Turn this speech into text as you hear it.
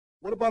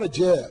What about a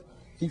jab?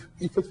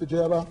 He fixed the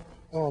jab out?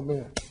 Oh,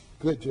 man.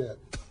 Good jab.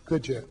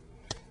 Good jab.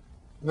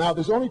 Now,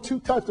 there's only two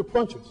types of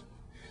punches.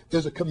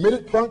 There's a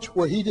committed punch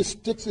where he just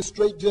sticks his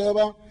straight jab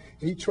out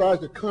and he tries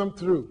to come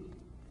through.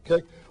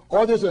 Okay?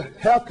 Or there's a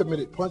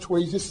half-committed punch where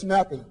he's just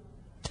snapping it.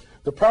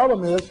 The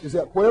problem is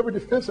that whatever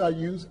defense I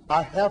use,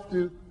 I have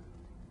to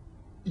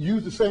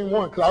use the same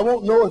one because I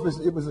won't know if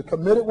it was a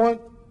committed one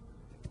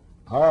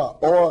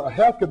or a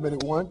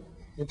half-committed one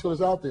until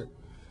it's out there.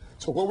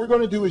 So what we're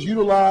going to do is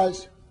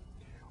utilize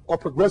our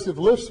progressive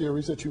lift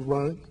series that you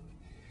run.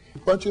 He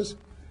punches,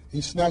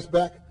 he snaps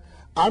back.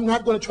 I'm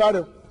not going to try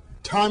to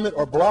time it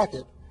or block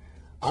it.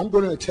 I'm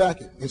going to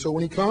attack it. And so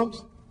when he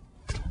comes,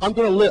 I'm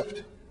going to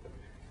lift.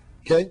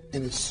 Okay?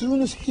 And as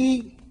soon as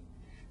he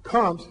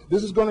comes,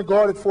 this is going to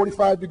guard at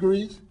 45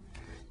 degrees,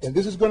 and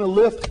this is going to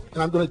lift,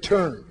 and I'm going to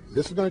turn.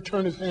 This is going to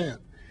turn his hand.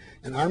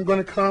 And I'm going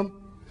to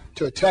come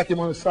to attack him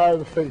on the side of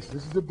the face.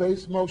 This is the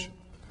base motion.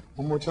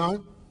 One more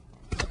time.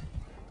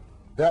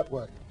 That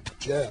way.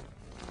 Jab.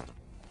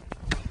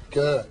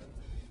 Good.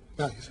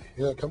 Now,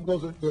 yeah, come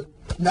closer. Good.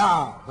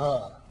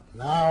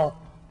 Now,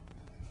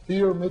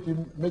 fear make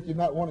you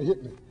not want to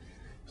hit me.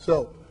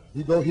 So,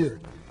 you go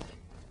here.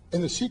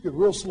 And the secret,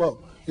 real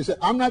slow, is that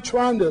I'm not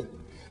trying to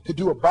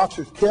do a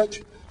boxer's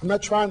catch. I'm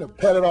not trying to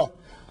pat it off.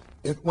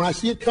 When I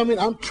see it coming,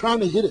 I'm trying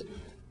to hit it,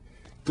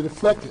 to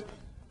deflect it.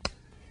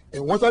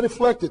 And once I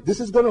deflect it, this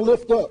is going to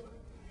lift up.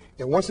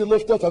 And once it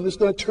lifts up, I'm just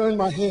going to turn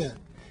my hand.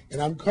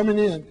 And I'm coming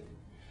in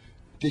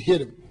to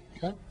hit him.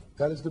 Okay?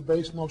 That is the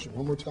base motion.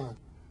 One more time.